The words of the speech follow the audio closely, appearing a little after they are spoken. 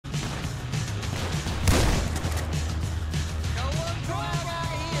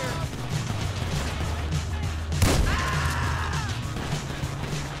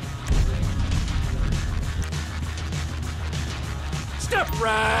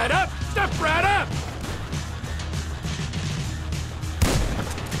right up! Step right up!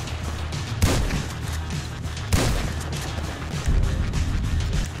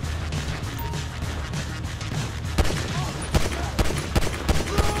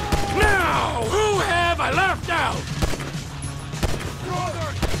 Now, who have I left out?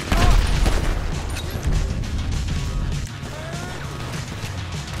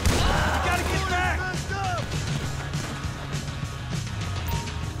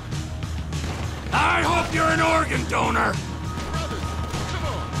 I hope you're an organ donor!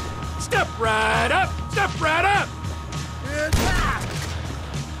 Step right up! Step right up!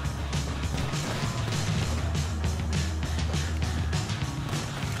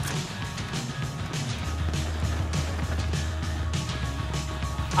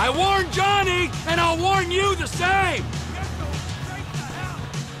 I warned Johnny, and I'll warn you the same!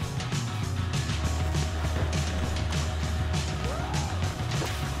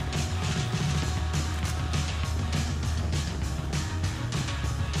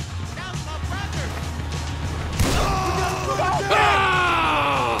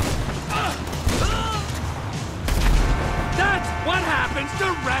 That's what happens to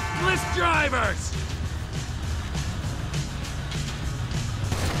reckless drivers!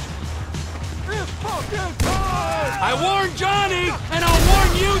 I warned Johnny, and I'll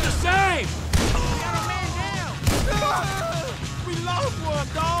warn you the same! Got a man down! We lost one,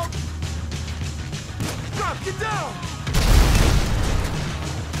 dog! Drop, get down!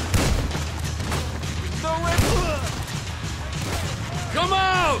 No red blood! Come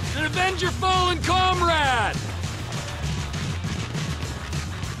out and avenge your fallen comrade!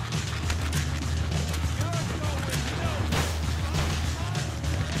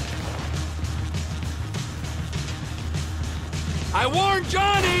 I warned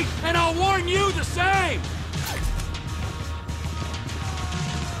Johnny, and I'll warn you the same!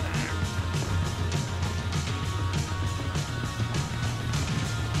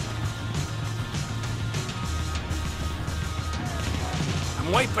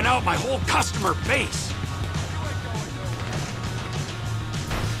 I'm wiping out my whole customer base!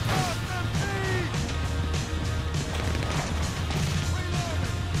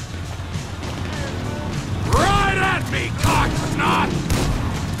 Right at me, cocksnot!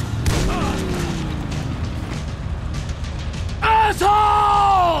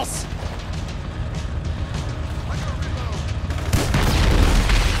 Assholes!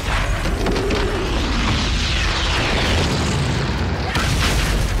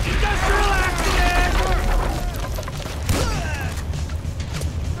 Industrial accident!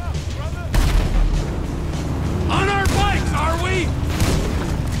 On our bikes, are we?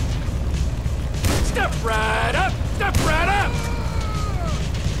 Step right up! Step right up!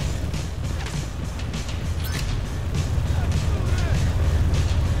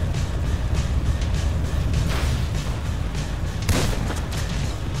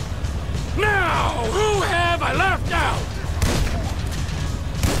 Now, who have I left out?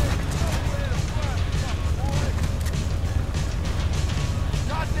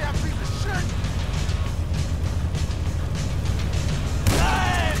 Goddamn piece of shit!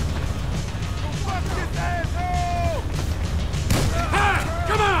 Hey! Go fuck this asshole! Ha!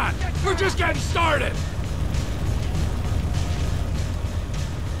 Come on! We're just getting started!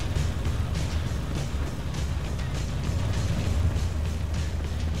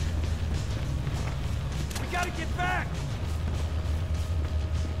 We gotta get back!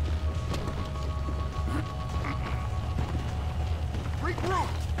 Regroup!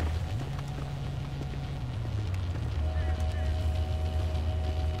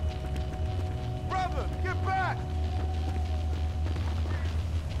 Brother, get back!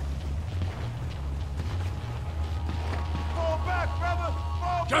 Fall back, brother!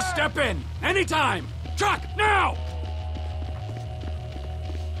 Fall Just back! step in! Anytime! Truck, now!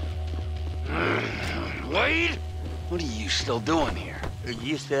 Wade? What are you still doing here?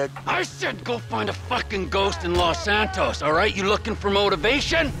 You said... I said go find a fucking ghost in Los Santos, all right? You looking for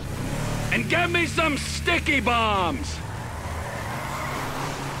motivation? And get me some sticky bombs!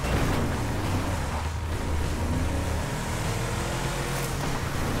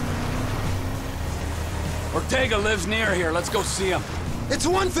 Ortega lives near here. Let's go see him. It's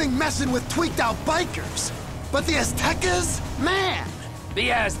one thing messing with tweaked-out bikers, but the Aztecas? Man! The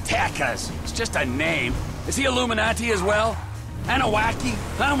Aztecas. It's just a name. Is he Illuminati as well? Anahuac?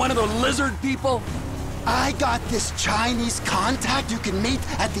 Huh? One of the lizard people? I got this Chinese contact you can meet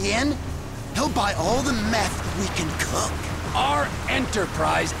at the inn. He'll buy all the meth we can cook. Our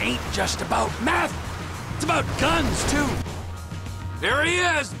enterprise ain't just about meth. It's about guns, too. There he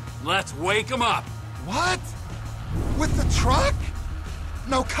is. Let's wake him up. What? With the truck?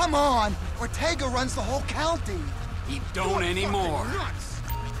 No, come on! Ortega runs the whole county! He don't anymore. Nuts!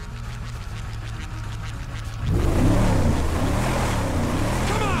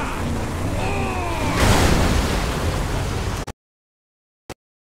 Come on!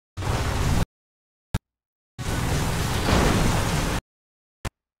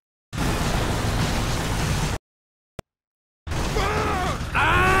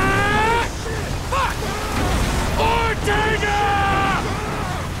 Ah! Fuck! Ortega!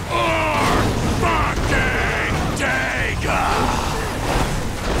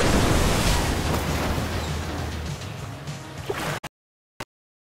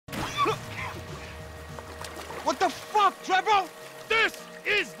 What the fuck, Trevor? This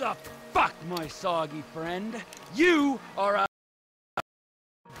is the fuck, my soggy friend. You are out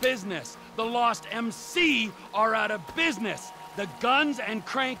of business. The Lost MC are out of business. The guns and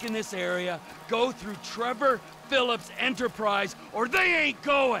crank in this area go through Trevor Phillips Enterprise, or they ain't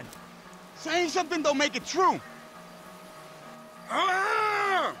going. Saying something don't make it true.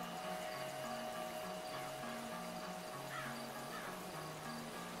 Ah!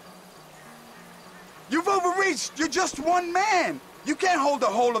 You've overreached. You're just one man. You can't hold the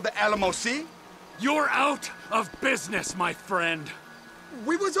whole of the Alamo Sea. You're out of business, my friend.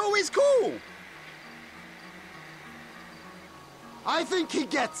 We was always cool. I think he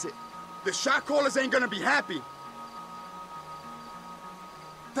gets it. The shot callers ain't gonna be happy.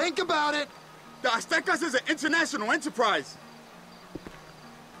 Think about it. The Aztecas is an international enterprise.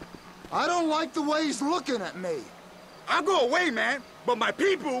 I don't like the way he's looking at me. I'll go away, man, but my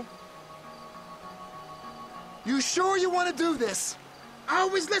people... You sure you want to do this? I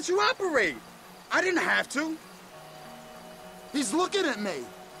always let you operate. I didn't have to. He's looking at me.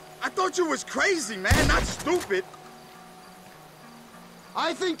 I thought you was crazy, man, not stupid.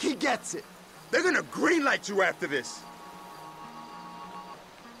 I think he gets it. They're gonna greenlight you after this.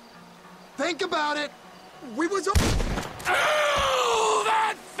 Think about it. We was... Oh,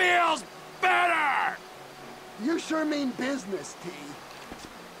 that feels better! You sure mean business, T.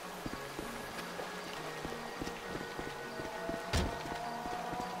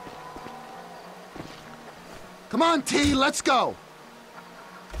 Come on, T, let's go.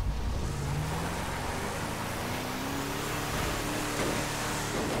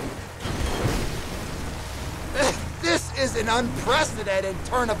 This is an unprecedented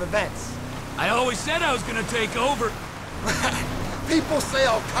turn of events. I always said I was gonna take over. People say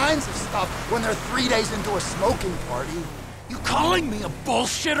all kinds of stuff when they're 3 days into a smoking party. You calling me a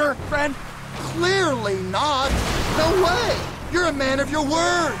bullshitter, friend? Clearly not. No way. You're a man of your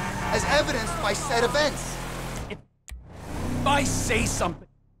word, as evidenced by said events. If I say something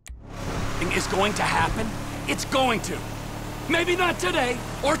is going to happen, it's going to. Maybe not today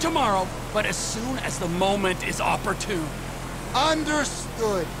or tomorrow, but as soon as the moment is opportune.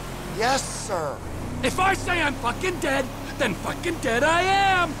 Understood. Yes, sir. If I say I'm fucking dead, then fucking dead I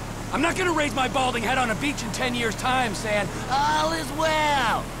am. I'm not gonna raise my balding head on a beach in 10 years' time saying, all is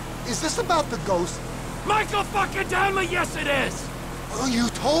well. Is this about the ghost? Michael fucking Downley, yes it is. Oh, you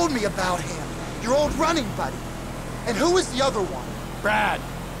told me about him. Your old running buddy. And who was the other one? Brad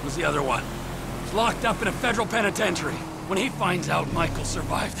was the other one. He's locked up in a federal penitentiary. When he finds out Michael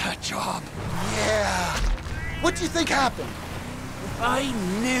survived that job. Yeah. What do you think happened? If I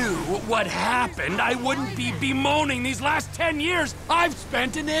knew what happened, I wouldn't be bemoaning these last 10 years I've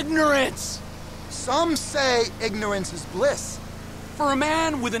spent in ignorance. Some say ignorance is bliss. For a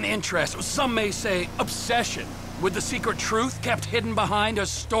man with an interest, some may say obsession, with the secret truth kept hidden behind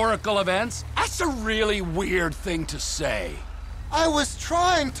historical events, that's a really weird thing to say. I was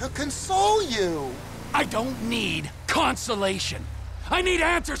trying to console you. I don't need consolation. I need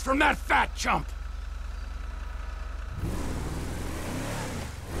answers from that fat chump.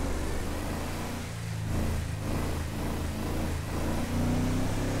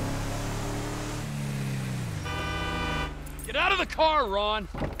 Get out of the car, Ron.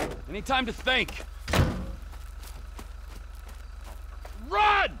 Any time to think.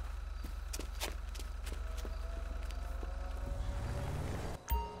 Run!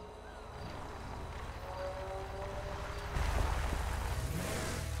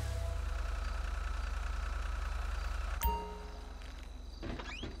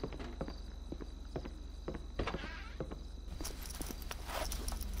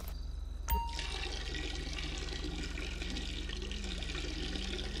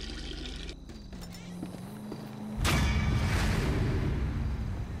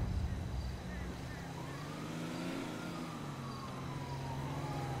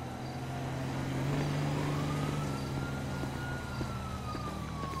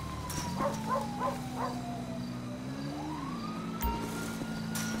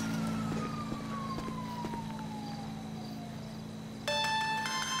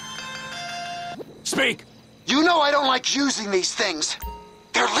 Speak! You know I don't like using these things.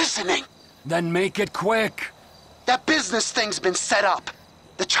 They're listening. Then make it quick. That business thing's been set up.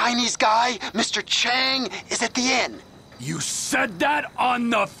 The Chinese guy, Mr. Chang, is at the inn. You said that on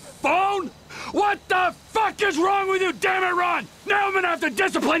the phone? What the fuck is wrong with you, damn it, Ron? Now I'm gonna have to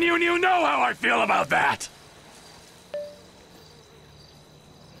discipline you, and you know how I feel about that.